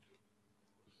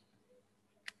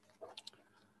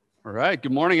All right,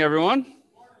 good morning, everyone.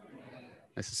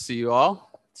 Nice to see you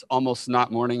all. It's almost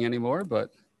not morning anymore,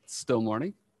 but it's still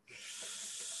morning.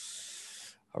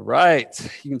 All right,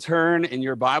 you can turn in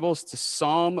your Bibles to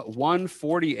Psalm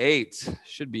 148.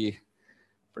 Should be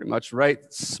pretty much right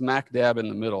smack dab in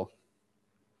the middle.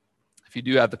 If you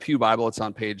do have the Pew Bible, it's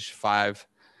on page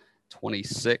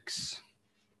 526.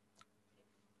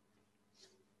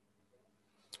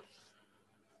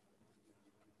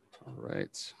 All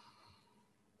right.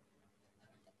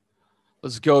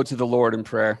 Let's go to the Lord in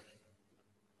prayer.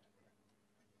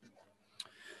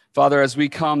 Father, as we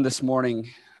come this morning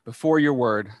before your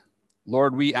word,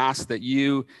 Lord, we ask that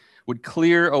you would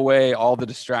clear away all the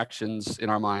distractions in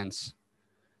our minds.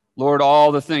 Lord,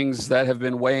 all the things that have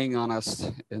been weighing on us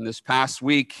in this past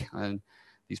week and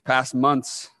these past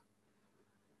months.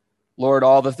 Lord,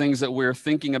 all the things that we're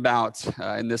thinking about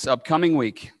in this upcoming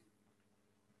week.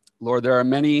 Lord, there are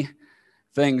many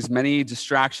things, many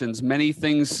distractions, many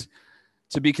things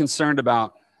to be concerned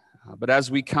about. But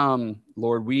as we come,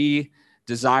 Lord, we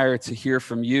desire to hear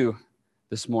from you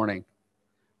this morning.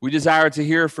 We desire to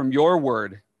hear from your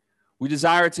word. We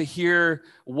desire to hear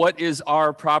what is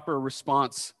our proper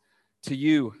response to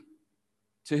you,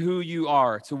 to who you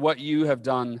are, to what you have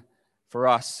done for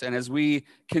us. And as we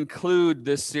conclude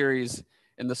this series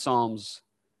in the Psalms,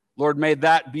 Lord, may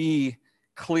that be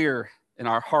clear in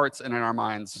our hearts and in our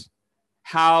minds,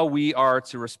 how we are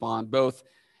to respond, both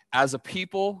as a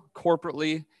people,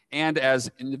 corporately, and as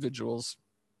individuals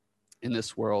in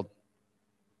this world.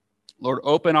 Lord,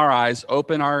 open our eyes,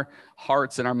 open our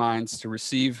hearts and our minds to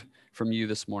receive from you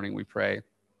this morning, we pray.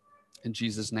 In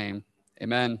Jesus' name,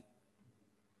 amen.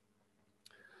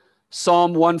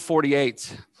 Psalm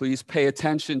 148, please pay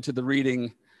attention to the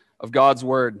reading of God's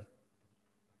word.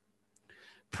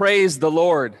 Praise the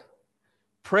Lord.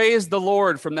 Praise the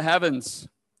Lord from the heavens.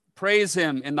 Praise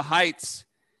him in the heights.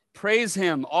 Praise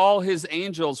him, all his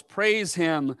angels. Praise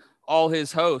him, all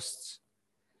his hosts.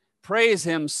 Praise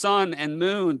him, sun and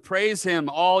moon. Praise him,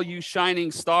 all you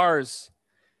shining stars.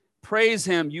 Praise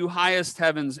him, you highest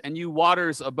heavens and you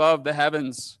waters above the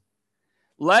heavens.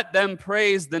 Let them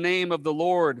praise the name of the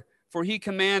Lord, for he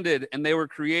commanded and they were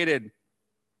created.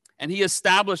 And he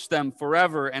established them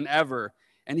forever and ever.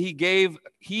 And he gave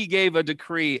a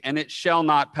decree, and it shall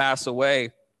not pass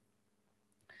away.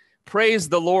 Praise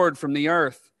the Lord from the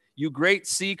earth, you great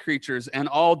sea creatures and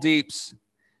all deeps,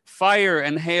 fire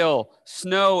and hail,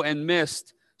 snow and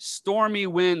mist, stormy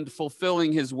wind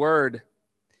fulfilling his word,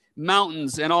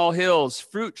 mountains and all hills,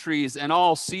 fruit trees and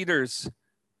all cedars,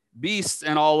 beasts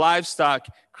and all livestock,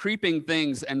 creeping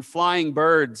things and flying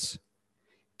birds,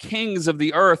 kings of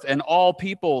the earth and all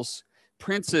peoples,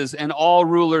 princes and all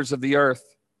rulers of the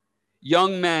earth,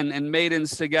 young men and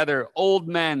maidens together, old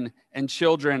men and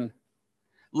children.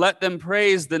 Let them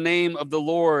praise the name of the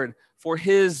Lord, for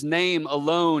his name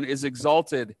alone is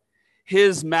exalted.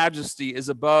 His majesty is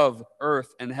above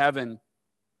earth and heaven.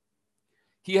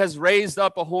 He has raised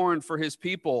up a horn for his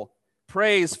people,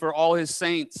 praise for all his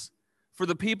saints, for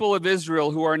the people of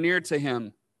Israel who are near to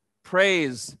him.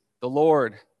 Praise the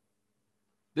Lord.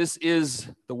 This is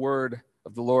the word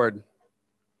of the Lord.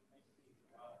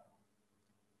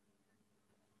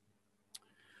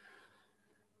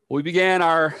 We began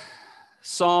our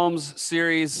Psalms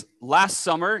series last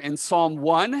summer in Psalm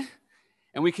 1,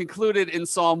 and we concluded in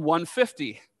Psalm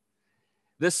 150.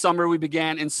 This summer we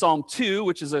began in Psalm 2,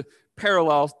 which is a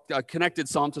parallel, connected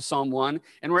psalm to Psalm 1,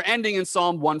 and we're ending in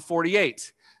Psalm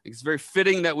 148. It's very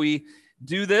fitting that we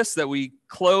do this, that we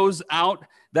close out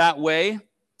that way.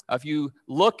 If you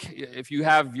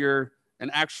have an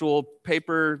actual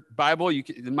paper Bible,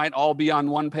 it might all be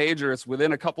on one page or it's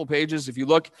within a couple pages. If you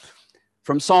look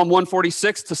from Psalm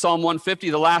 146 to Psalm 150,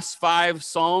 the last 5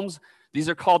 Psalms, these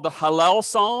are called the Hallel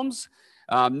Psalms.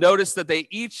 Notice that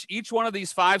each one of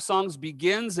these 5 songs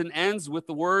begins and ends with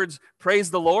the words,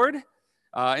 praise the Lord.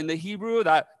 In the Hebrew,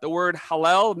 that the word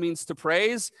Hallel means to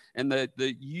praise, and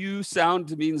the you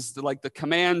sound means like the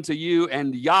command to you,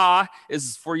 and Yah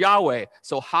is for Yahweh.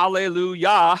 So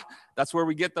hallelujah, that's where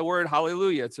we get the word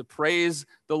hallelujah, to praise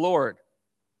the Lord.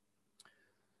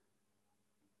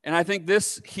 And I think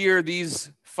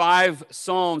these 5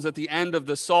 Psalms at the end of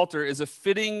the Psalter is a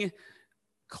fitting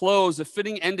close, a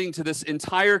fitting ending to this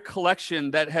entire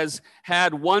collection that has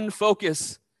had one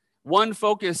focus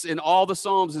in all the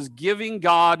Psalms is giving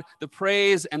God the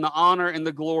praise and the honor and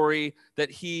the glory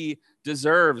that he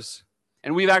deserves.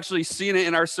 And we've actually seen it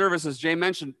in our services.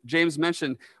 James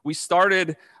mentioned, we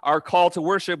started our call to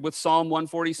worship with Psalm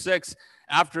 146.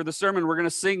 After the sermon, we're going to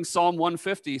sing Psalm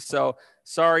 150. So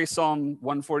sorry, Psalm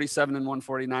 147 and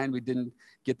 149, we didn't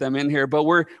get them in here. But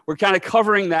we're kind of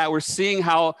covering that. We're seeing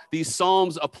how these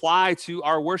psalms apply to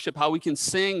our worship, how we can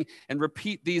sing and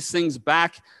repeat these things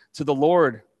back to the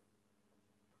Lord.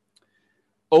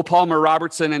 O. Palmer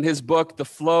Robertson, in his book, The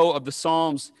Flow of the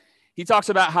Psalms, he talks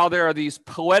about how there are these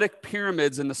poetic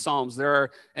pyramids in the Psalms. There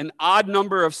are an odd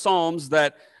number of Psalms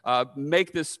that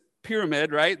make this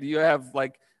pyramid, right? You have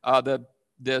like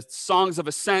the songs of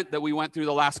ascent that we went through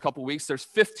the last couple weeks. There's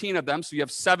 15 of them, so you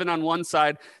have 7 on one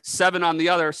side, 7 on the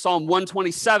other. Psalm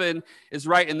 127 is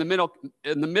right in the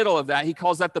middle of that. He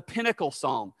calls that the Pinnacle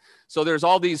Psalm. So there's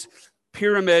all these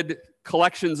pyramid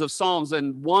collections of psalms,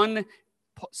 and one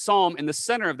psalm in the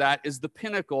center of that is the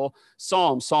Pinnacle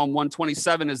Psalm. Psalm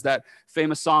 127 is that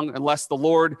famous song, unless the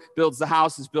Lord builds the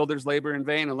house, his builders labor in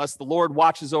vain. Unless the Lord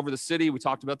watches over the city, we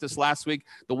talked about this last week,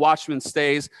 the watchman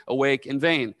stays awake in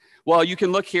vain. Well, you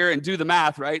can look here and do the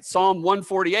math, right? Psalm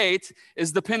 148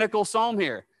 is the Pinnacle Psalm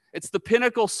here. It's the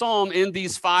pinnacle psalm in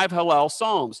these 5 Hallel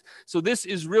psalms. So this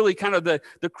is really kind of the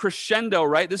crescendo,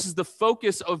 right? This is the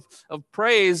focus of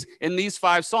praise in these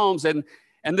 5 psalms. And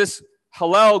this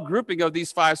Hallel grouping of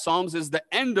these 5 psalms is the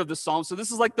end of the psalm. So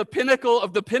this is like the pinnacle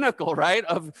of the pinnacle, right,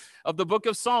 of the book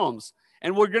of Psalms.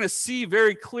 And we're going to see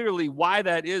very clearly why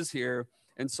that is here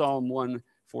in Psalm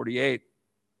 148.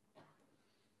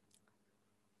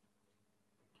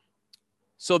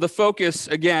 So the focus,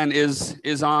 again,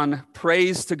 is on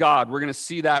praise to God. We're going to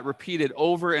see that repeated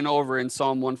over and over in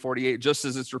Psalm 148, just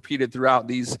as it's repeated throughout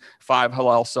these 5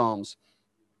 Hallel psalms.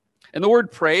 And the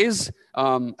word praise,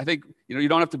 I think, you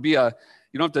don't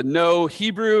have to know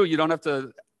Hebrew. You don't have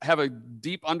to have a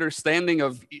deep understanding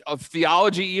of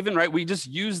theology even, right? We just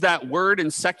use that word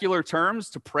in secular terms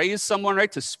to praise someone,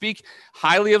 right? To speak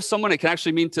highly of someone. It can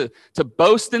actually mean to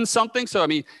boast in something. So, I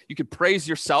mean, you could praise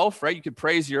yourself, right? You could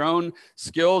praise your own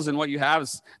skills and what you have.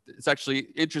 It's actually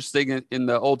interesting in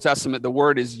the Old Testament, the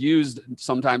word is used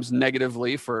sometimes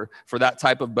negatively for that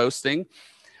type of boasting.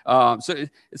 So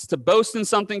it's to boast in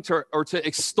something or to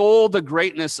extol the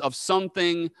greatness of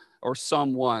something or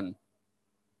someone.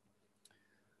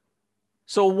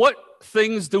 So what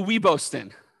things do we boast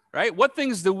in, right? What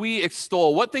things do we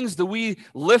extol? What things do we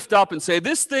lift up and say,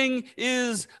 this thing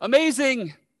is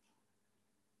amazing?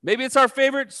 Maybe it's our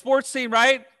favorite sports team,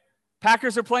 right?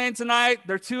 Packers are playing tonight.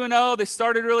 They're 2-0. They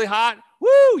started really hot.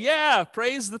 Woo, yeah,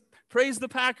 praise the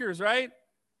Packers, right?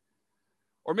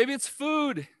 Or maybe it's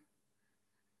food.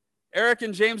 Eric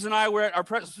and James and I were at our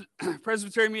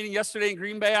Presbyterian meeting yesterday in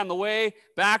Green Bay. On the way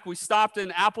back, we stopped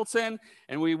in Appleton,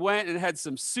 and we went and had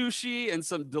some sushi and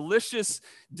some delicious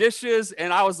dishes,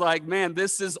 and I was like, man,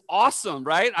 this is awesome,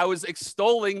 right? I was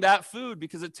extolling that food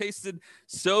because it tasted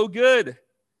so good.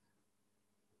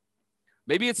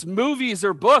 Maybe it's movies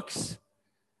or books.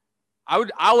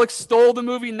 I'll extol the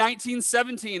movie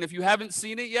 1917. If you haven't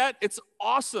seen it yet, it's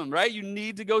awesome, right? You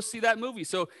need to go see that movie.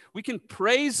 So we can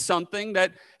praise something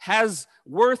that has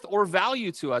worth or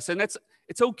value to us. And it's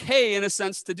okay in a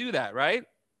sense to do that, right?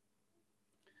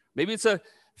 Maybe it's a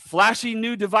flashy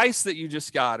new device that you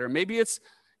just got, or maybe it's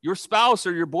your spouse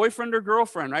or your boyfriend or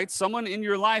girlfriend, right? Someone in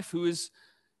your life who is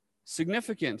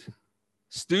significant.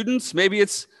 Students, maybe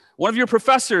it's one of your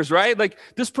professors, right? Like,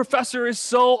 this professor is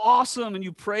so awesome, and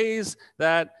you praise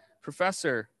that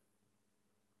professor.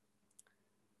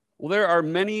 Well, there are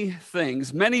many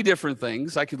things, many different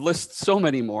things. I could list so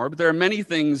many more, but there are many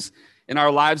things in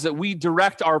our lives that we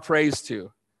direct our praise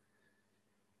to.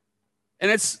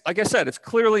 And it's, like I said, it's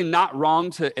clearly not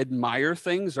wrong to admire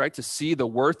things, right? To see the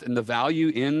worth and the value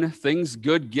in things,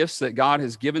 good gifts that God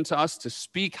has given to us, to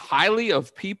speak highly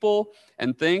of people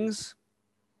and things.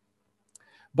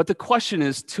 But the question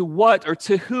is, to what or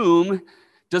to whom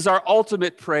does our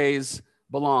ultimate praise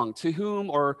belong? To whom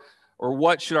or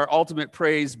what should our ultimate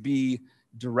praise be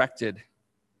directed?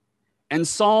 And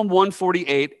Psalm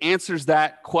 148 answers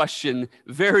that question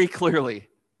very clearly,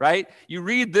 right? You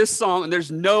read this psalm, and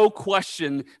there's no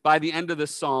question by the end of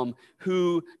this psalm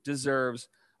who deserves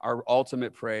our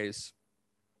ultimate praise.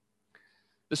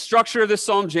 The structure of this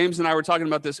psalm, James and I were talking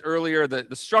about this earlier, the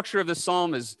structure of this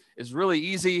psalm is really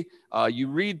easy. You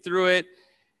read through it.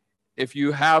 If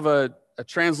you have a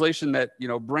translation that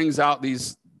brings out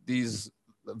these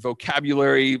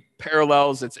vocabulary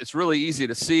parallels, it's really easy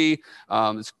to see.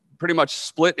 It's pretty much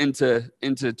split into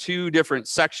 2 different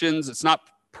sections. It's not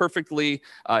perfectly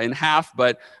in half,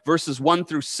 but verses 1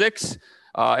 through 6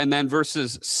 and then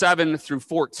verses 7 through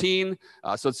 14.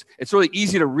 So it's really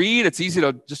easy to read. It's easy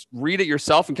to just read it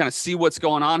yourself and kind of see what's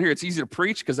going on here. It's easy to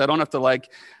preach because I don't have to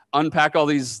like unpack all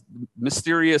these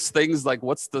mysterious things like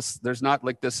what's this. There's not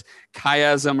like this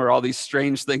chiasm or all these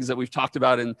strange things that we've talked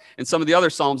about in some of the other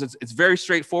Psalms. It's very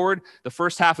straightforward. The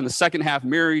first half and the second half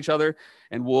mirror each other,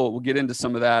 and we'll get into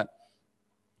some of that.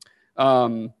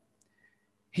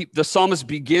 The psalmist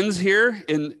begins here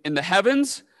in the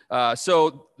heavens.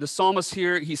 So the psalmist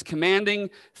here, he's commanding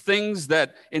things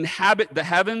that inhabit the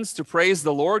heavens to praise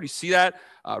the Lord. You see that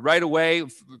right away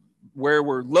where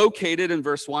we're located in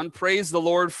verse 1. Praise the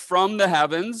Lord from the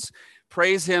heavens.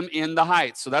 Praise him in the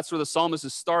heights. So that's where the psalmist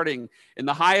is starting, in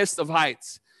the highest of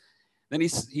heights. Then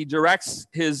he directs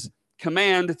his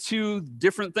command to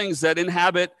different things that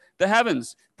inhabit the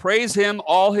heavens. Praise him,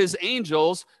 all his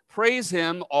angels. Praise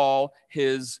him, all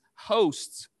his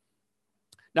hosts.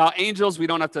 Now, angels, we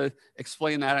don't have to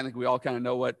explain that. I think we all kind of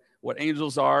know what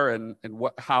angels are and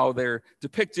how they're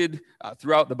depicted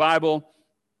throughout the Bible.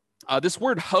 This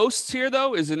word hosts here,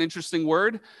 though, is an interesting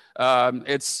word.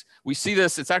 We see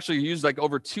this, it's actually used like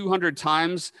over 200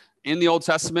 times in the Old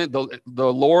Testament. The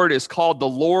Lord is called the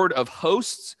Lord of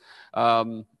hosts.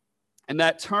 And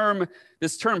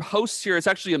this term hosts here, it's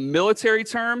actually a military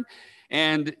term.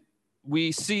 And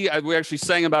we actually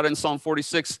sang about it in Psalm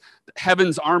 46,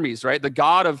 heaven's armies, right? The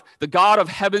God of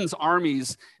heaven's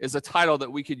armies is a title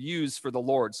that we could use for the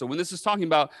Lord. So when this is talking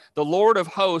about the Lord of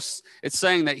hosts, it's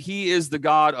saying that he is the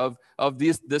God of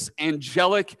this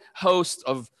angelic host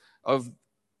of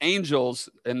angels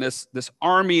and this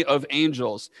army of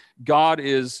angels. God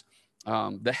is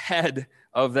the head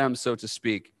of them, so to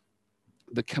speak,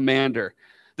 the commander.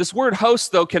 This word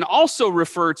host, though, can also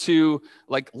refer to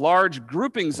like large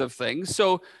groupings of things.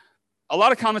 So a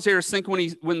lot of commentators think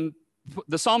when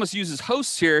the psalmist uses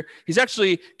hosts here, he's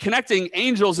actually connecting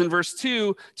angels in verse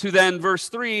 2 to then verse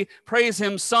 3, praise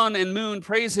him, sun and moon,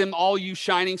 praise him, all you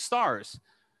shining stars.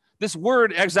 This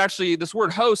word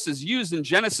host is used in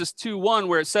Genesis 2:1,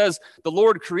 where it says the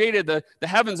Lord created the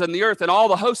heavens and the earth and all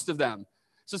the host of them.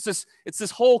 So it's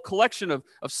this whole collection of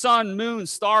sun, moon,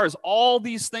 stars, all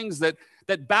these things that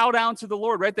bow down to the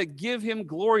Lord, right? That give him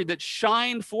glory, that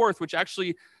shine forth, which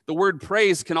actually the word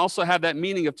praise can also have that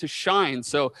meaning of to shine.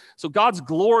 So God's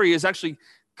glory is actually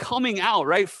coming out,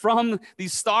 right? From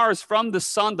these stars, from the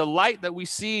sun, the light that we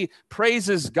see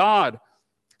praises God.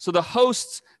 So the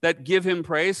hosts that give him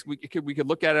praise, we could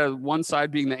look at it on one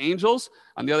side being the angels.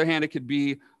 On the other hand, it could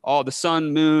be all the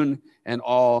sun, moon, and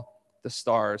all the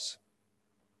stars.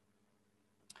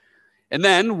 And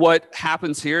then what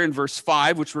happens here in verse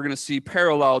 5, which we're going to see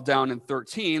parallel down in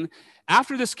 13,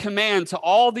 after this command to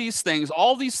all these things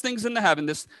in the heaven,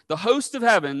 the host of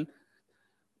heaven,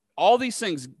 all these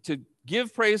things to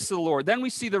give praise to the Lord, then we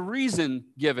see the reason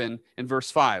given in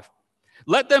verse 5.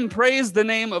 Let them praise the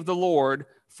name of the Lord,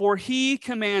 for he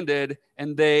commanded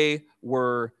and they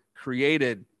were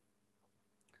created.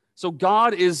 So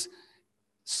God is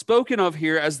spoken of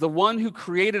here as the one who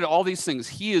created all these things.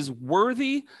 He is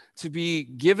worthy to be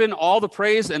given all the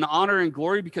praise and honor and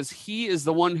glory because he is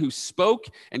the one who spoke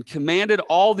and commanded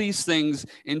all these things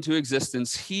into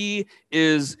existence. He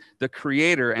is the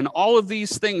creator. And all of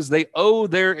these things, they owe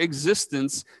their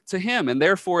existence to him. And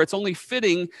therefore, it's only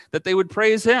fitting that they would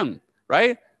praise him,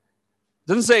 right? It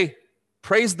doesn't say,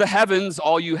 praise the heavens,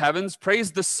 all you heavens.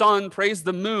 Praise the sun, praise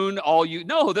the moon, all you.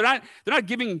 No, they're not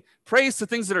giving praise to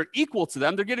things that are equal to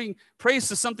them. They're giving praise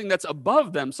to something that's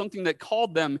above them, something that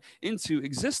called them into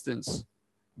existence.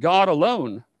 God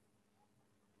alone.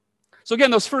 So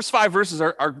again, those first 5 verses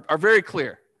are very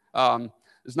clear.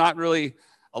 There's not really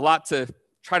a lot to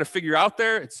try to figure out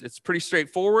there. It's pretty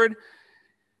straightforward.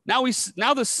 Now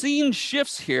the scene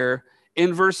shifts here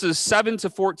in verses 7 to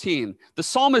 14. The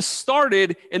psalmist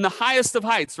started in the highest of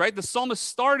heights, right? The psalmist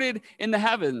started in the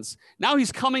heavens. Now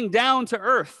he's coming down to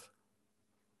earth.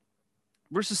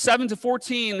 Verses 7 to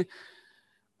 14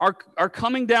 are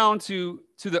coming down to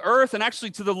the earth and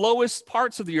actually to the lowest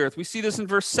parts of the earth. We see this in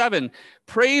verse 7.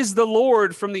 Praise the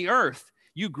Lord from the earth,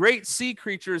 you great sea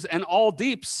creatures and all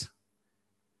deeps.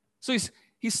 So he's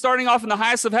starting off in the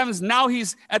highest of heavens. Now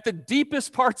he's at the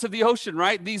deepest parts of the ocean,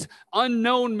 right? These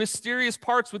unknown, mysterious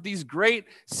parts with these great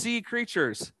sea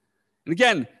creatures. And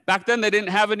again, back then they didn't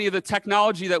have any of the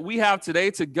technology that we have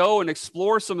today to go and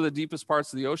explore some of the deepest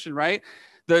parts of the ocean, right?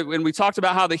 When we talked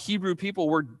about how the Hebrew people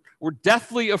were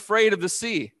deathly afraid of the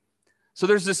sea. So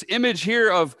there's this image here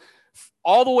of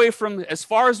all the way from as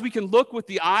far as we can look with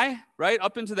the eye, right,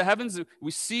 up into the heavens,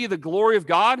 we see the glory of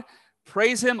God.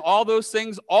 Praise him, all those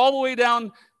things, all the way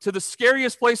down to the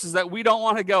scariest places that we don't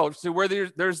want to go, to where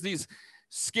there's these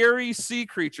scary sea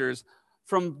creatures.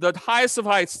 from the highest of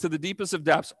heights to the deepest of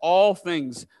depths, all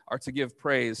things are to give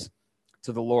praise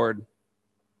to the Lord.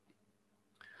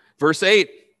 Verse 8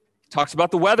 talks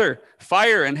about the weather,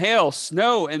 fire and hail,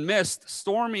 snow and mist,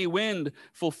 stormy wind,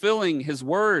 fulfilling his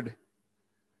word.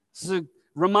 This is a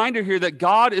reminder here that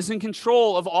God is in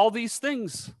control of all these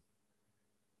things.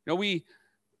 You know, we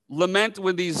lament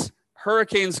when these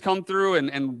hurricanes come through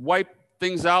and wipe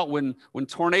things out, when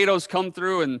tornadoes come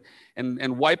through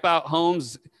and wipe out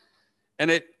homes. And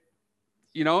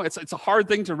it's a hard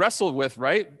thing to wrestle with,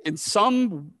 right? In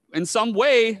some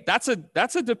way, that's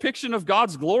a depiction of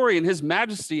God's glory and his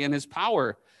majesty and his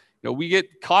power. You know, we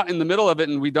get caught in the middle of it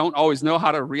and we don't always know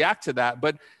how to react to that.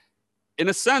 But in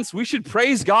a sense, we should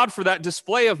praise God for that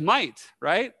display of might,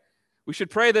 right? We should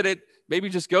pray that it maybe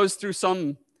just goes through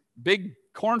some big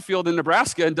cornfield in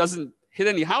Nebraska and doesn't hit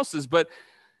any houses. But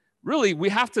really, we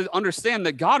have to understand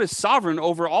that God is sovereign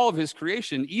over all of his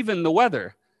creation, even the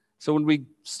weather. So when we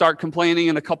start complaining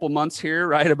in a couple months here,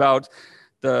 right, about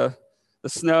the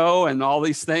snow and all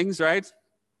these things, right?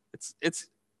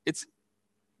 It's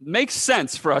makes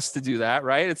sense for us to do that,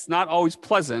 right? It's not always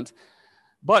pleasant.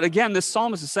 But again, this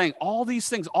psalmist is saying all these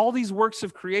things, all these works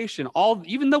of creation,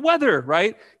 even the weather,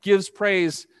 right, gives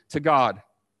praise to God.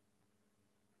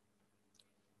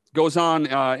 Goes on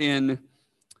in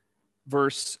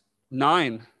verse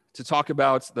 9 to talk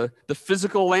about the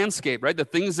physical landscape, right? The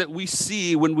things that we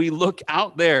see when we look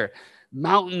out there,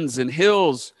 mountains and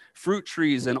hills, fruit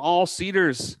trees and all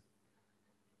cedars.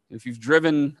 If you've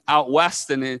driven out west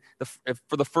and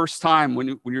for the first time,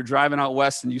 when you're driving out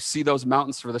west and you see those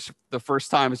mountains for the first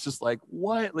time, it's just like,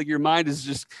 what? Like your mind is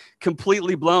just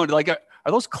completely blown. Like,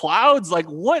 are those clouds? Like,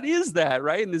 what is that,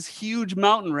 right? In this huge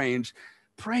mountain range.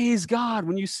 Praise God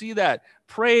when you see that.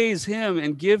 Praise him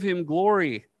and give him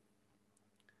glory.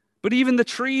 But even the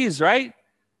trees, right?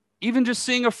 Even just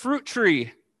seeing a fruit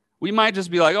tree, we might just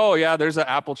be like, oh yeah, there's an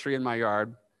apple tree in my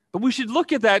yard. But we should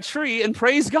look at that tree and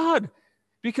praise God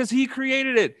because he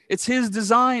created it. It's his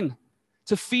design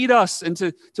to feed us and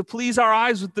to please our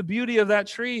eyes with the beauty of that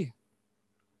tree.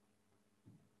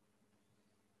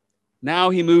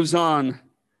 Now he moves on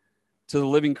to the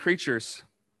living creatures.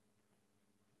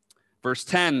 Verse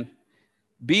 10,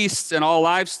 beasts and all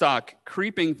livestock,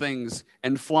 creeping things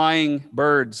and flying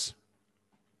birds.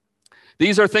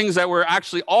 These are things that were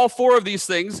actually, all four of these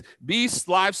things, beasts,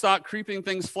 livestock, creeping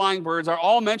things, flying birds, are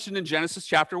all mentioned in Genesis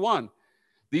chapter 1.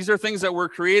 These are things that were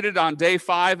created on day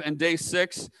 5 and day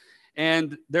 6.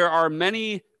 And there are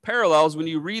many parallels when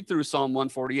you read through Psalm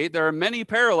 148. There are many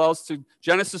parallels to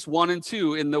Genesis 1 and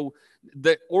 2. In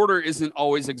the order isn't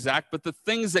always exact, but the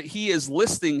things that he is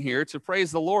listing here to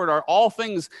praise the Lord are all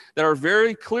things that are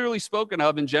very clearly spoken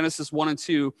of in Genesis 1 and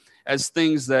 2 as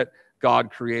things that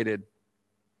God created.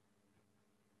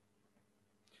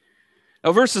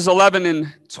 Now, verses 11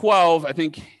 and 12, I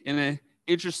think, in an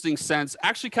interesting sense,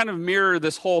 actually kind of mirror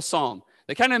this whole psalm.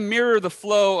 They kind of mirror the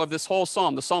flow of this whole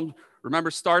psalm. The psalm,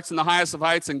 remember, starts in the highest of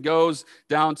heights and goes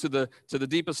down to the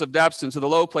deepest of depths and to the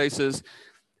low places.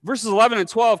 Verses 11 and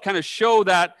 12 kind of show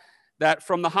that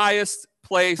from the highest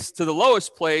place to the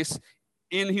lowest place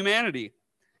in humanity.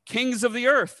 Kings of the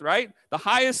earth, right? The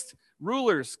highest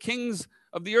rulers, kings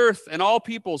of the earth and all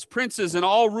peoples, princes and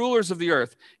all rulers of the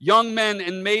earth, young men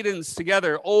and maidens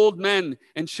together, old men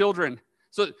and children.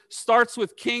 So it starts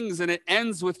with kings and it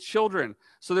ends with children.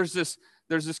 So there's this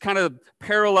kind of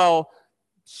parallel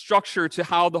structure to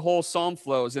how the whole psalm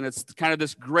flows, and it's kind of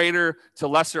this greater to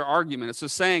lesser argument. It's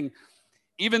just saying,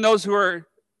 even those who are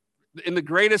in the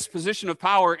greatest position of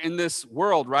power in this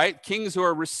world, right? Kings who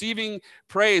are receiving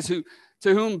praise, to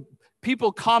whom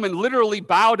people come and literally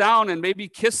bow down and maybe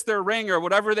kiss their ring or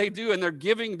whatever they do, and they're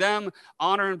giving them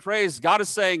honor and praise. God is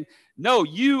saying, no,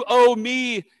 you owe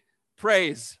me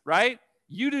praise, right?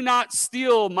 You do not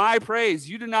steal my praise.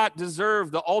 You do not deserve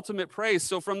the ultimate praise.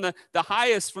 So from the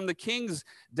highest, from the kings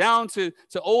down to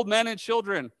old men and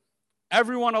children,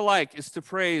 everyone alike is to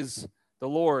praise the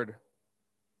Lord.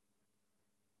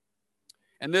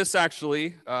 And this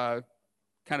actually kind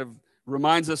of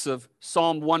reminds us of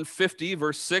Psalm 150,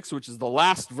 verse 6, which is the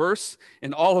last verse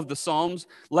in all of the Psalms.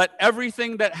 Let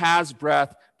everything that has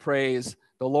breath praise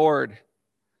the Lord.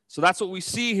 So that's what we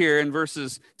see here in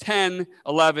verses 10,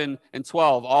 11, and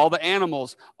 12. All the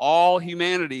animals, all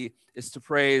humanity is to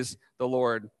praise the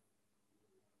Lord.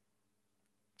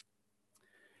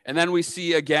 And then we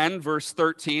see again verse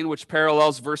 13, which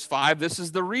parallels verse 5. This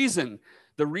is the reason.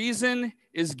 The reason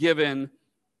is given.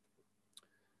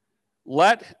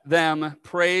 Let them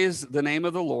praise the name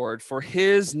of the Lord, for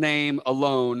his name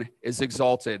alone is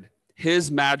exalted.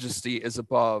 His majesty is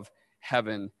above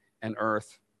heaven and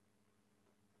earth.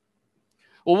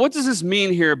 Well, what does this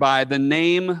mean here by the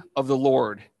name of the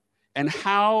Lord? And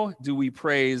how do we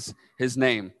praise his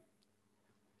name?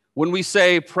 When we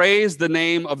say praise the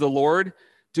name of the Lord,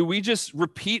 do we just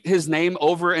repeat his name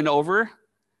over and over?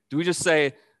 Do we just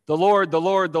say, the Lord, the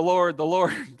Lord, the Lord, the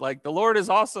Lord? Like, the Lord is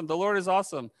awesome, the Lord is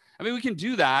awesome. I mean, we can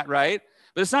do that, right?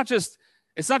 But it's not just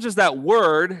that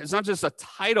word. It's not just a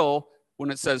title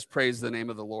when it says praise the name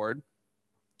of the Lord.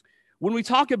 When we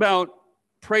talk about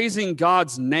praising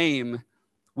God's name,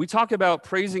 we talk about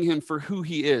praising him for who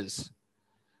he is.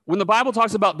 When the Bible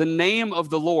talks about the name of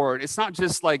the Lord, it's not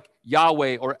just like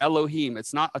Yahweh or Elohim.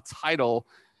 It's not a title.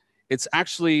 It's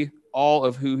actually all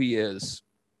of who he is.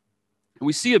 And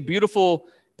we see a beautiful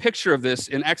picture of this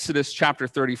in Exodus chapter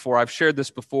 34. I've shared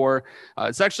this before.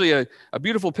 It's actually a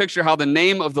beautiful picture how the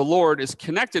name of the Lord is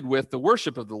connected with the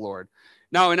worship of the Lord.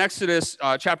 Now, in Exodus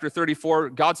chapter 34,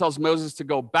 God tells Moses to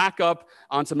go back up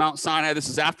onto Mount Sinai. This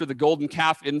is after the golden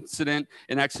calf incident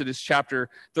in Exodus chapter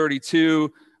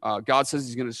 32. God says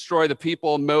he's going to destroy the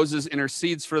people. Moses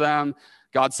intercedes for them.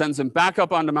 God sends him back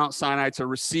up onto Mount Sinai to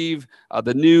receive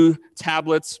the new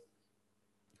tablets.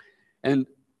 And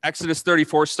Exodus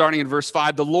 34, starting in verse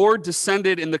 5, the Lord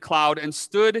descended in the cloud and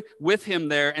stood with him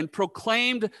there and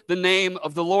proclaimed the name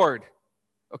of the Lord.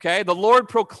 Okay, the Lord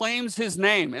proclaims his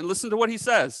name. And listen to what he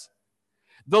says.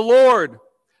 The Lord,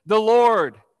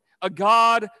 a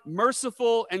God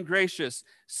merciful and gracious,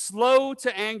 slow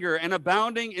to anger and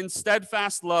abounding in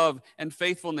steadfast love and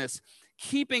faithfulness,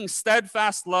 keeping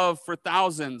steadfast love for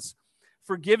thousands,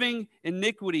 forgiving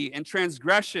iniquity and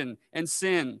transgression and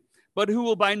sin, but who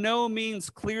will by no means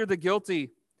clear the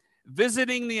guilty,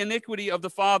 visiting the iniquity of the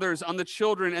fathers on the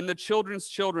children and the children's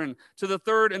children to the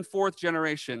third and fourth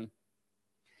generation.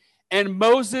 And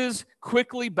Moses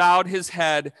quickly bowed his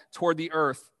head toward the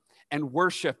earth and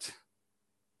worshiped.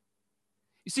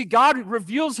 You see, God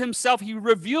reveals himself. He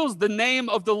reveals the name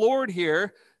of the Lord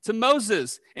here to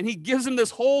Moses. And he gives him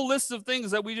this whole list of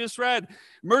things that we just read.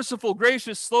 Merciful,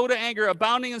 gracious, slow to anger,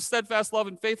 abounding in steadfast love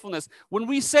and faithfulness. When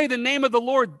we say the name of the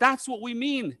Lord, that's what we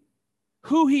mean.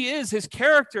 Who he is, his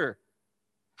character,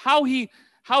 how he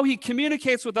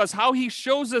communicates with us, how he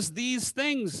shows us these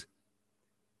things.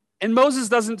 And Moses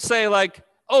doesn't say like,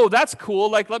 oh, that's cool.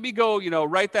 Like, let me go,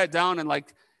 write that down and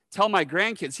like tell my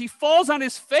grandkids. He falls on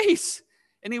his face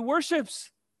and he worships.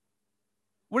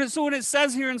 When it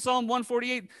says here in Psalm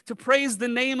 148 to praise the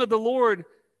name of the Lord,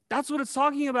 that's what it's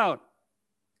talking about.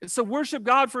 It's to worship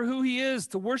God for who he is,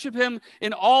 to worship him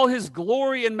in all his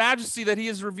glory and majesty that he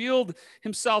has revealed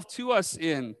himself to us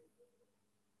in.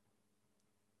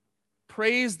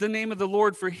 Praise the name of the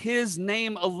Lord, for his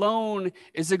name alone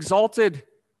is exalted.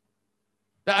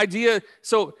 The idea,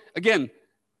 so again,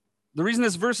 the reason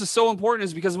this verse is so important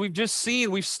is because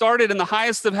we've started in the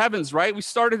highest of heavens, right? We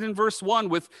started in verse 1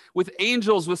 with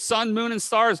angels, with sun, moon, and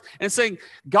stars, and it's saying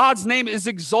God's name is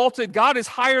exalted. God is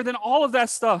higher than all of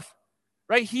that stuff,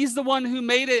 right? He's the one who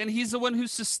made it, and he's the one who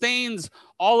sustains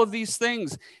all of these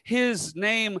things. His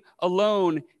name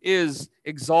alone is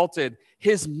exalted.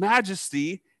 His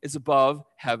majesty is above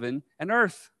heaven and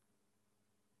earth.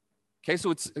 Okay,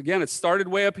 so it started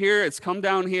way up here, it's come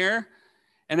down here,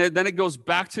 and then it goes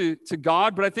back to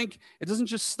God, but I think it doesn't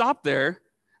just stop there.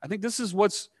 I think this is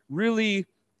what's really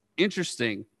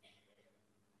interesting.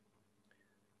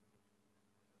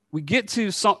 We get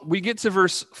to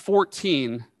verse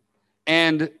 14,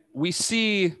 and we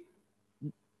see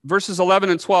verses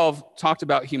 11 and 12 talked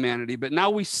about humanity, but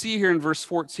now we see here in verse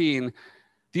 14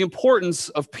 the importance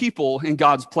of people in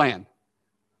God's plan.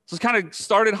 So it's kind of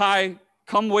started high,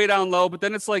 come way down low, but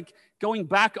then it's like going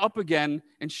back up again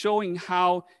and showing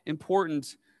how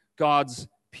important God's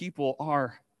people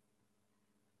are.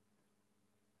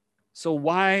 So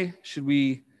why should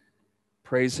we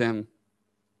praise him?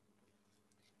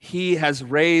 He has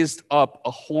raised up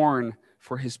a horn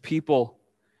for his people,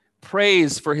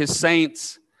 praise for his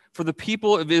saints, for the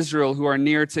people of Israel who are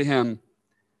near to him.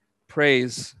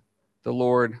 Praise the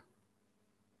Lord.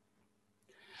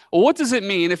 Well, what does it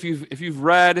mean if you've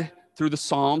read through the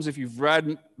Psalms, if you've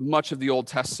read much of the Old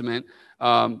Testament,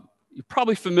 you're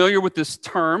probably familiar with this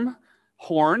term,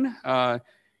 horn. You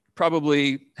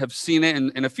probably have seen it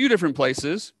in a few different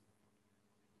places.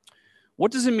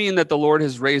 What does it mean that the Lord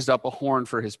has raised up a horn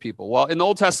for his people? Well, in the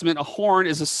Old Testament, a horn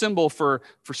is a symbol for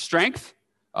strength,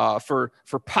 for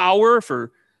power,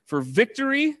 for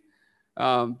victory.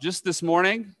 Just this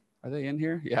morning, are they in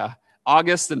here? Yeah.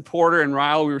 August and Porter and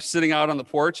Ryle, we were sitting out on the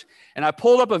porch, and I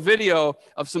pulled up a video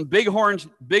of some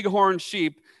bighorn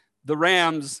sheep, the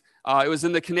rams. It was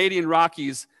in the Canadian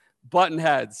Rockies, button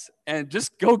heads, and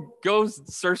just go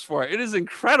search for it. It is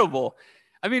incredible.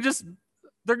 I mean, just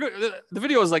they're good. The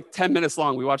video is like 10 minutes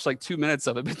long. We watched like 2 minutes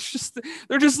of it, but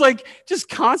they're just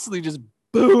constantly just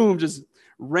boom, just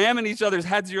ramming each other's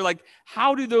heads. You're like,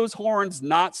 how do those horns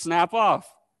not snap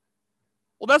off?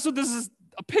 Well, that's what this is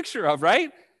a picture of,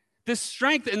 right? This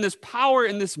strength and this power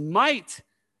and this might.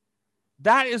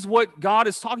 That is what God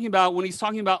is talking about when he's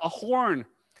talking about a horn.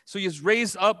 So he has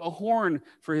raised up a horn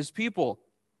for his people.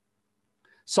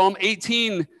 Psalm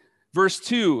 18, verse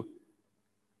 2,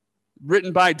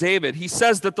 written by David. He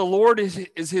says that the Lord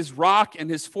is his rock and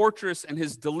his fortress and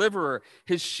his deliverer,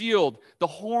 his shield, the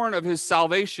horn of his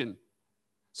salvation.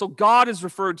 So God is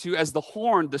referred to as the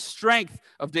horn, the strength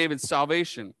of David's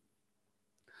salvation.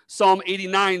 Psalm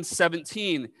 89,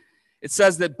 17, it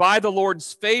says that by the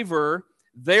Lord's favor,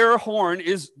 their horn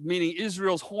is, meaning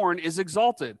Israel's horn, is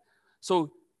exalted.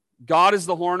 So God is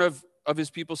the horn of his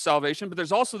people's salvation, but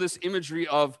there's also this imagery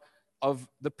of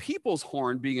the people's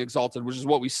horn being exalted, which is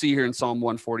what we see here in Psalm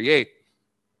 148.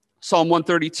 Psalm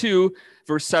 132,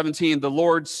 verse 17, the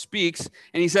Lord speaks,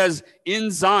 and he says, in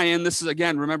Zion, this is,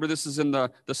 again, remember this is in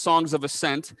the Songs of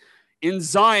Ascent, in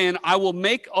Zion, I will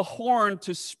make a horn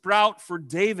to sprout for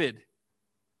David.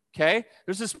 Okay?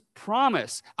 There's this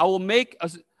promise. I will make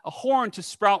a horn to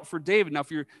sprout for David. Now, if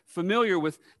you're familiar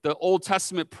with the Old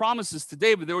Testament promises to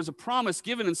David, there was a promise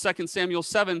given in 2 Samuel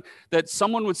 7 that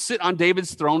someone would sit on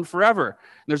David's throne forever.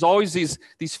 And there's always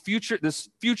this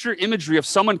future imagery of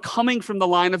someone coming from the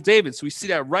line of David. So we see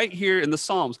that right here in the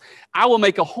Psalms. I will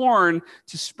make a horn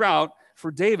to sprout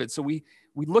for David. So we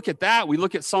look at that. We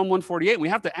look at Psalm 148. And we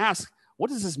have to ask, what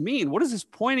does this mean? What is this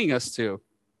pointing us to?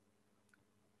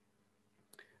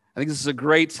 I think this is a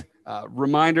great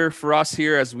reminder for us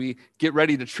here as we get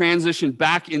ready to transition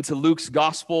back into Luke's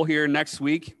gospel here next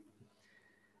week.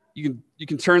 You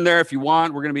can turn there if you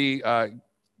want. We're going to be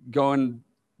going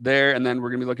there, and then we're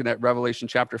going to be looking at Revelation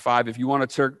chapter 5. If you want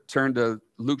to turn to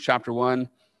Luke chapter 1,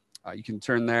 you can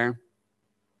turn there.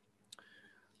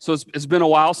 So it's been a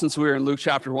while since we were in Luke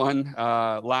chapter 1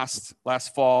 last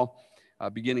fall,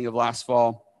 beginning of last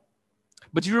fall.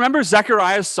 But do you remember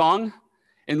Zechariah's song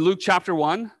in Luke chapter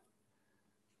 1?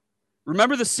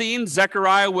 Remember the scene?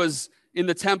 Zechariah was in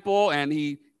the temple, and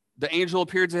the angel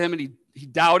appeared to him, and he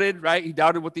doubted, right? He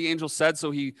doubted what the angel said, so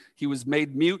he was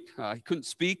made mute. He couldn't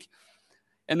speak.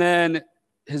 And then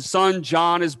his son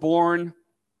John is born.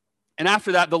 And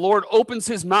after that, the Lord opens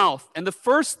his mouth. And the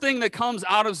first thing that comes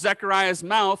out of Zechariah's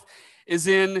mouth is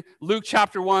in Luke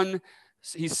chapter 1.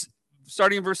 He's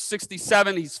starting in verse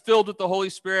 67. He's filled with the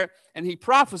Holy Spirit, and he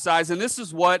prophesies. And this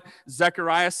is what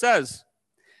Zechariah says.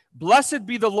 Blessed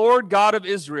be the Lord God of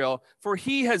Israel, for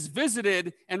he has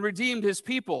visited and redeemed his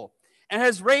people and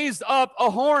has raised up a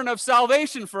horn of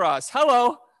salvation for us.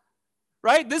 Hello,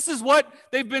 right? This is what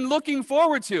they've been looking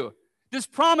forward to. This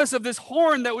promise of this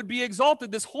horn that would be exalted,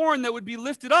 this horn that would be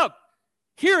lifted up.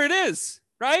 Here it is,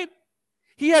 right?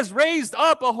 He has raised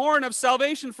up a horn of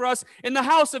salvation for us in the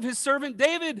house of his servant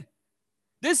David.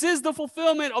 This is the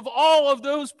fulfillment of all of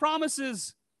those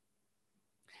promises.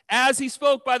 As he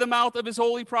spoke by the mouth of his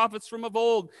holy prophets from of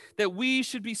old, that we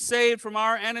should be saved from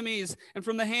our enemies and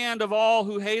from the hand of all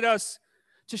who hate us,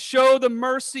 to show the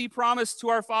mercy promised to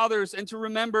our fathers and to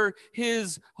remember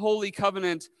his holy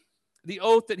covenant, the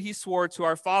oath that he swore to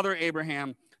our father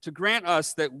Abraham, to grant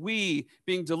us that we,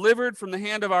 being delivered from the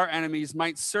hand of our enemies,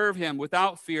 might serve him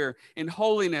without fear in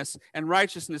holiness and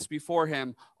righteousness before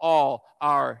him all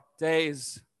our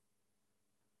days.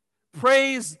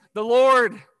 Praise the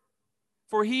Lord.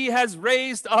 For he has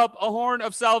raised up a horn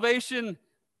of salvation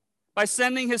by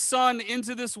sending his son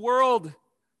into this world.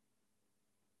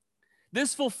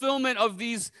 This fulfillment of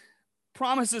these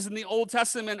promises in the Old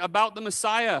Testament about the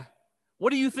Messiah,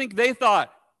 what do you think they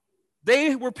thought?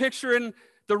 They were picturing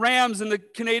the Rams and the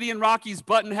Canadian Rockies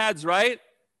button heads, right?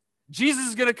 Jesus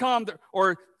is going to come,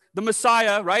 or the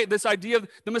Messiah, right? This idea of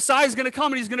the Messiah is going to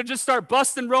come and he's going to just start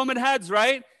busting Roman heads,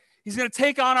 right? He's going to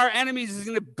take on our enemies. He's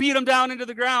going to beat them down into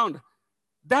the ground.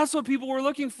 That's what people were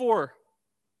looking for.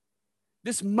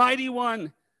 This mighty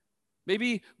one,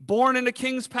 maybe born in a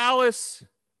king's palace.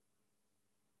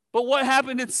 But what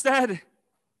happened instead? It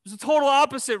was the total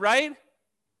opposite, right?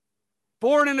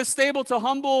 Born in a stable to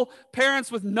humble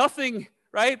parents with nothing,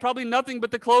 right? Probably nothing but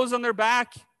the clothes on their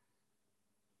back.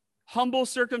 Humble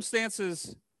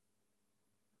circumstances.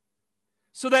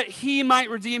 So that he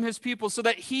might redeem his people, so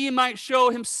that he might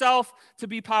show himself to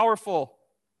be powerful.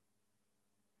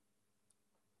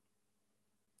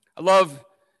 I love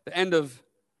the end of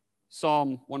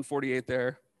Psalm 148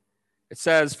 there. It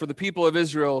says, for the people of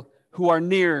Israel who are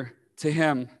near to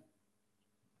him.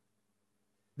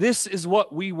 This is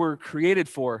what we were created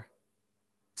for,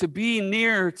 to be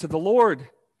near to the Lord.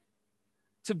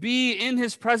 to be in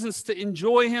his presence, to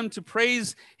enjoy him, to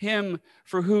praise him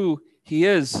for who he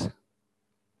is.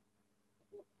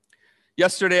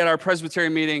 Yesterday at our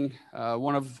Presbyterian meeting,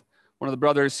 one of the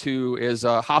brothers who is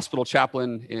a hospital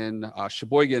chaplain in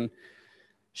Sheboygan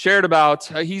shared about,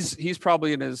 he's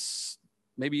probably in his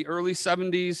maybe early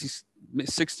 70s, he's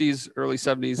 60s, early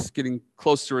 70s, getting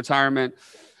close to retirement.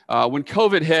 When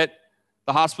COVID hit,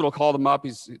 the hospital called him up.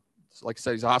 He's, like I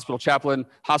said, he's a hospital chaplain.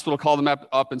 Hospital called him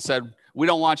up and said, "We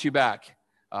don't want you back.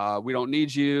 We don't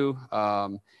need you."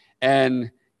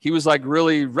 And he was like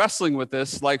really wrestling with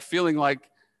this, like feeling like,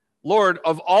 Lord,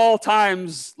 of all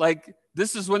times, like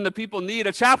this is when the people need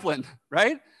a chaplain,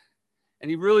 right? And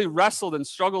he really wrestled and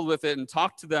struggled with it and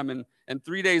talked to them. And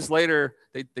 3 days later,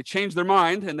 they changed their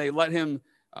mind and they let him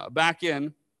back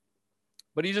in.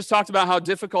 But he just talked about how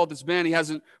difficult it's been. He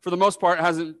hasn't, for the most part,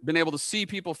 hasn't been able to see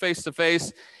people face to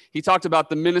face. He talked about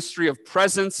the ministry of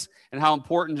presence and how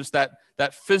important just that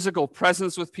physical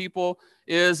presence with people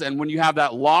is. And when you have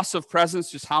that loss of presence,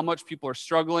 just how much people are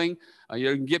struggling.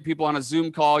 You can get people on a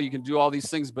Zoom call. You can do all these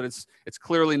things, but it's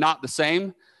clearly not the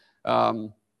same.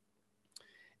 And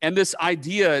this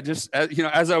idea, just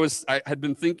as I had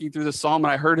been thinking through the psalm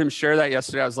and I heard him share that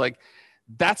yesterday, I was like,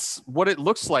 that's what it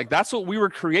looks like. That's what we were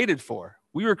created for.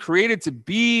 We were created to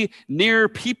be near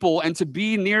people and to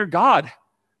be near God,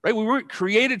 right? We weren't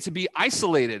created to be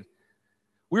isolated.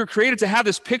 We were created to have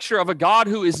this picture of a God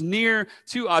who is near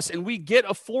to us, and we get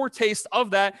a foretaste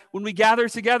of that when we gather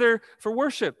together for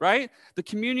worship, right? The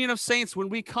communion of saints, when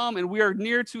we come and we are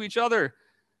near to each other. And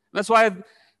that's why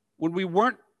when we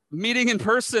weren't meeting in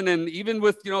person and even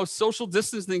with, social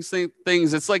distancing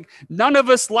things, it's like none of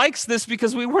us likes this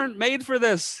because we weren't made for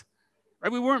this,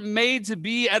 right? We weren't made to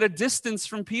be at a distance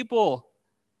from people.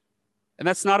 And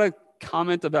that's not a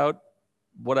comment about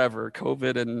whatever,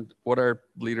 COVID and what our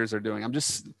leaders are doing. I'm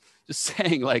just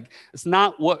saying, like, it's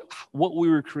not what we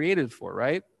were created for,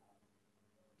 right?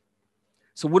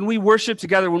 So when we worship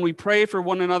together, when we pray for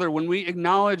one another, when we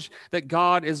acknowledge that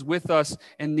God is with us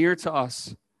and near to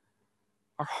us,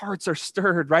 our hearts are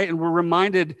stirred, right? And we're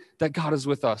reminded that God is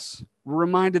with us. We're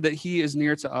reminded that he is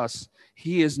near to us.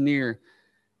 He is near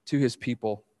to his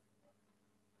people.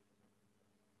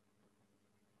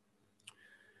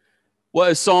 Well,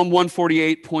 as Psalm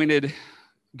 148 pointed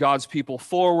God's people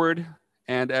forward,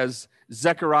 and as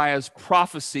Zechariah's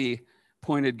prophecy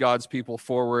pointed God's people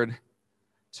forward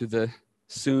to the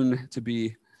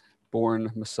soon-to-be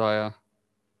born Messiah,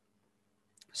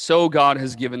 so God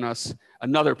has given us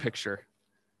another picture,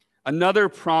 another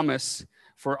promise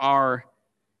for our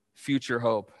future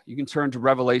hope. You can turn to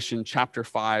Revelation chapter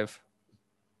 5.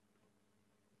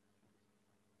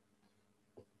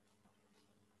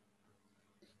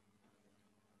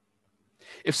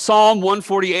 If Psalm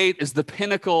 148 is the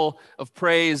pinnacle of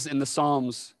praise in the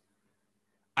Psalms,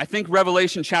 I think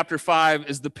Revelation chapter 5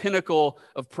 is the pinnacle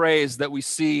of praise that we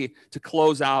see to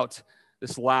close out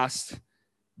this last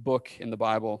book in the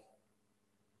Bible.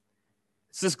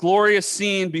 It's this glorious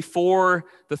scene before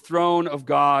the throne of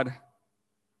God.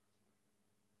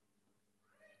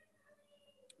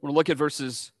 We're going to look at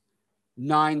verses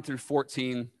 9 through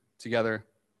 14 together.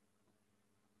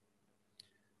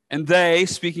 And they,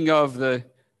 speaking of the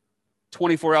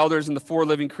 24 elders and the 4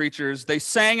 living creatures, they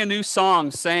sang a new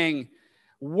song, saying,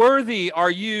 "Worthy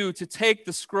are you to take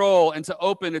the scroll and to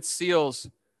open its seals.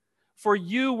 For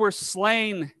you were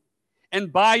slain,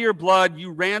 and by your blood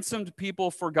you ransomed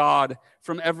people for God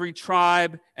from every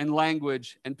tribe and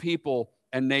language and people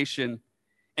and nation.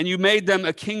 And you made them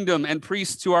a kingdom and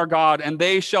priests to our God, and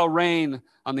they shall reign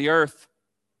on the earth."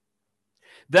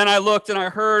 Then I looked and I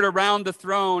heard around the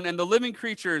throne and the living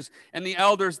creatures and the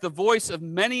elders the voice of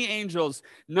many angels,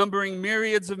 numbering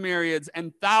myriads of myriads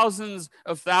and thousands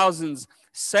of thousands,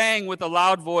 saying with a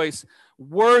loud voice,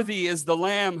 "Worthy is the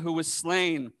Lamb who was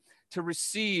slain to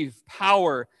receive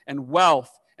power and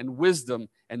wealth and wisdom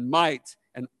and might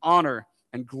and honor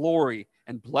and glory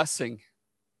and blessing."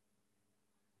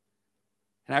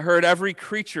 And I heard every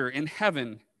creature in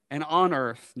heaven and on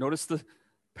earth. Notice the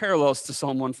parallels to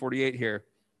Psalm 148 here.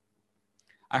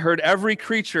 I heard every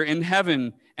creature in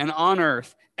heaven and on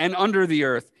earth and under the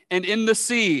earth and in the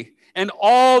sea and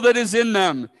all that is in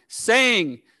them,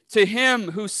 saying, "To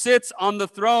him who sits on the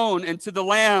throne and to the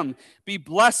Lamb be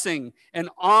blessing and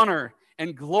honor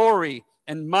and glory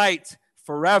and might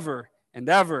forever and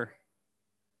ever."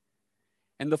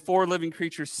 And the 4 living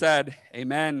creatures said,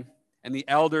 "Amen." And the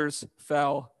elders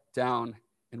fell down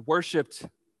and worshiped.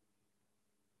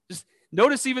 Just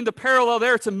notice even the parallel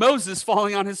there to Moses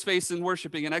falling on his face and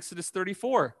worshiping in Exodus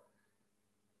 34.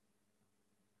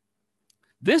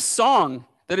 This song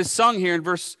that is sung here in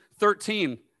verse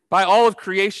 13 by all of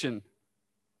creation,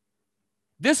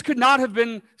 This could not have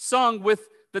been sung with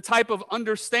the type of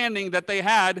understanding that they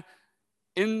had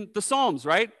in the Psalms,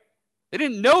 right? They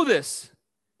didn't know this.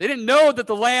 They didn't know that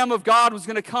the Lamb of God was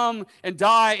going to come and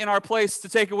die in our place to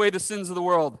take away the sins of the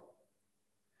world.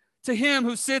 To him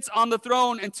who sits on the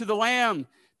throne and to the Lamb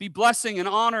be blessing and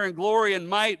honor and glory and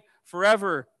might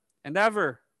forever and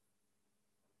ever.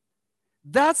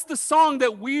 That's the song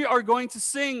that we are going to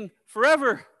sing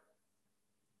forever.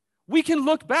 We can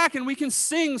look back and we can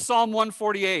sing Psalm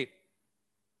 148.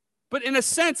 But in a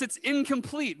sense, it's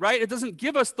incomplete, right? It doesn't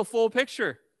give us the full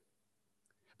picture.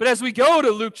 But as we go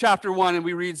to Luke chapter 1 and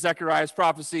we read Zechariah's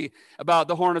prophecy about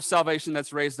the horn of salvation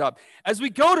that's raised up, as we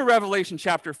go to Revelation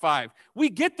chapter 5, we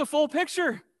get the full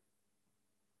picture.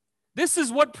 This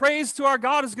is what praise to our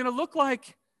God is going to look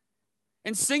like.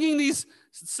 And singing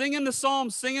the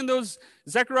Psalms, singing those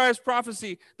Zechariah's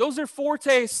prophecy, those are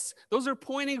foretastes. Those are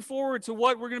pointing forward to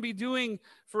what we're going to be doing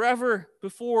forever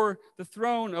before the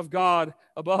throne of God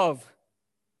above.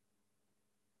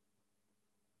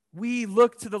 We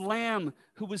look to the Lamb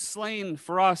who was slain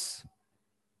for us.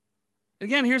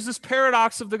 Again, here's this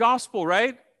paradox of the gospel,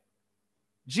 right?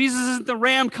 Jesus isn't the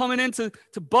ram coming in to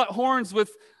butt horns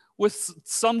with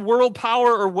some world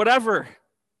power or whatever.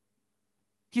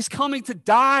 He's coming to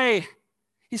die.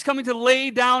 He's coming to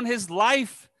lay down his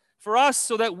life for us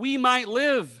so that we might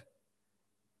live.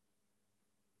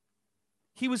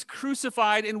 He was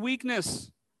crucified in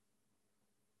weakness,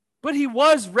 but he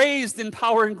was raised in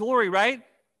power and glory, right?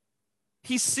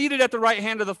 He's seated at the right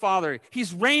hand of the Father.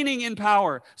 He's reigning in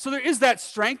power. So there is that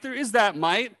strength, there is that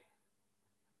might,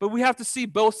 but we have to see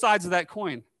both sides of that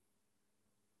coin.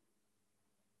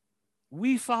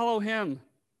 We follow him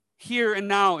here and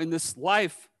now in this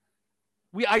life.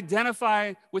 We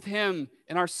identify with him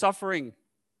in our suffering.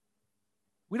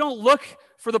 We don't look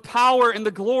for the power and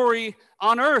the glory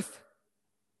on earth.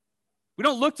 We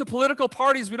don't look to political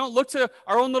parties. We don't look to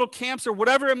our own little camps or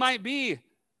whatever it might be.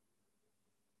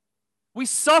 We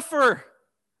suffer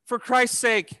for Christ's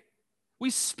sake. We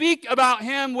speak about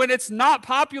him when it's not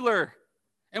popular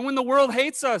and when the world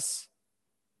hates us.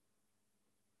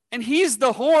 And he's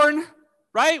the horn,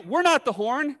 right? We're not the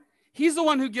horn. He's the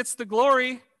one who gets the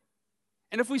glory.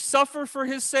 And if we suffer for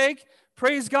his sake,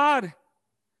 praise God.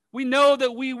 We know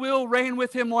that we will reign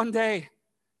with him one day.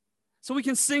 So we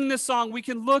can sing this song. We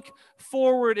can look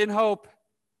forward in hope.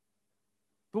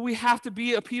 But we have to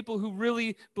be a people who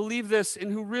really believe this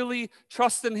and who really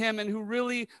trust in him and who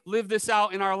really live this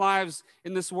out in our lives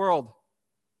in this world.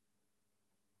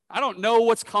 I don't know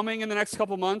what's coming in the next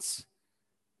couple months.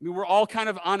 I mean, we're all kind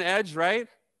of on edge, right?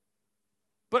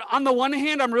 But on the one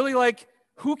hand, I'm really like,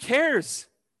 who cares?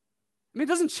 I mean, it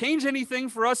doesn't change anything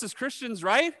for us as Christians,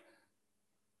 right?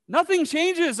 Nothing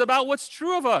changes about what's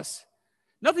true of us.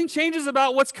 Nothing changes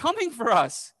about what's coming for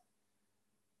us.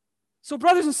 So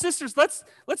brothers and sisters, let's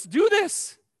do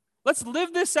this. Let's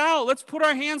live this out. Let's put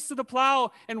our hands to the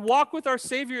plow and walk with our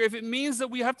Savior. If it means that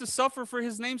we have to suffer for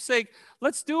his name's sake,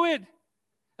 let's do it.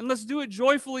 And let's do it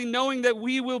joyfully, knowing that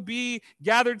we will be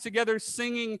gathered together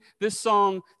singing this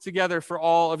song together for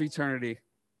all of eternity.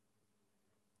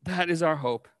 That is our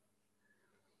hope.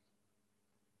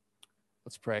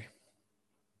 Let's pray.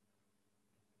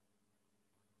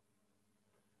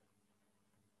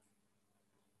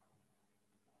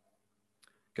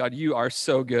 God, you are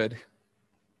so good.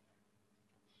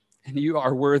 And you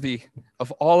are worthy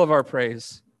of all of our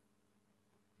praise.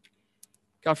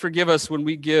 God, forgive us when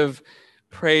we give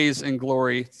praise and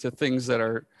glory to things that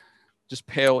are just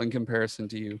pale in comparison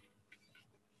to you.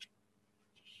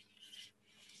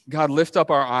 God, lift up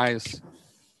our eyes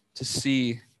to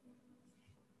see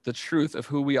the truth of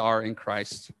who we are in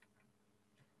Christ,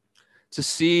 to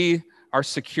see our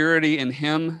security in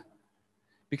him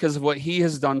because of what he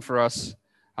has done for us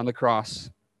on the cross.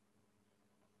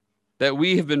 That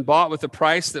we have been bought with a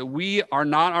price, that we are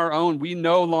not our own. We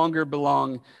no longer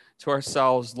belong to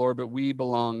ourselves, Lord, but we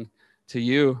belong to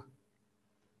you.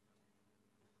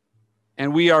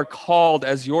 And we are called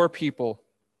as your people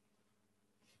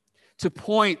to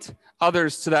point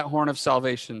others to that horn of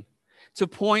salvation, to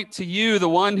point to you, the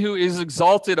one who is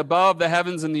exalted above the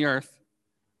heavens and the earth.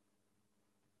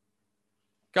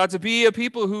 God, to be a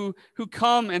people who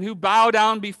come and who bow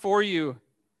down before you,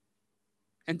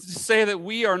 and to say that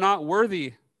we are not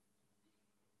worthy.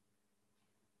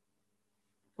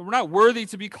 But we're not worthy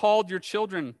to be called your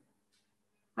children.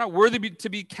 We're not worthy to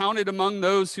be counted among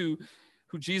those who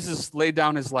Jesus laid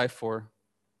down his life for.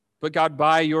 But God,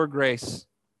 by your grace,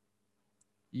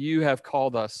 you have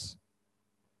called us.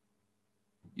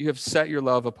 You have set your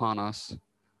love upon us.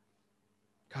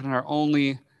 God, and our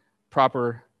only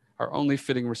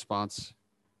fitting response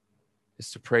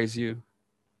is to praise you,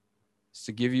 is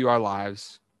to give you our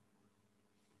lives.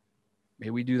 May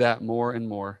we do that more and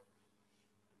more.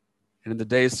 And in the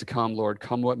days to come, Lord,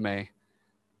 come what may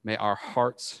our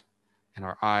hearts and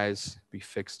our eyes be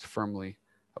fixed firmly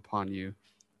upon you.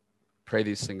 Pray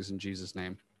these things in Jesus'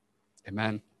 name.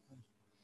 Amen.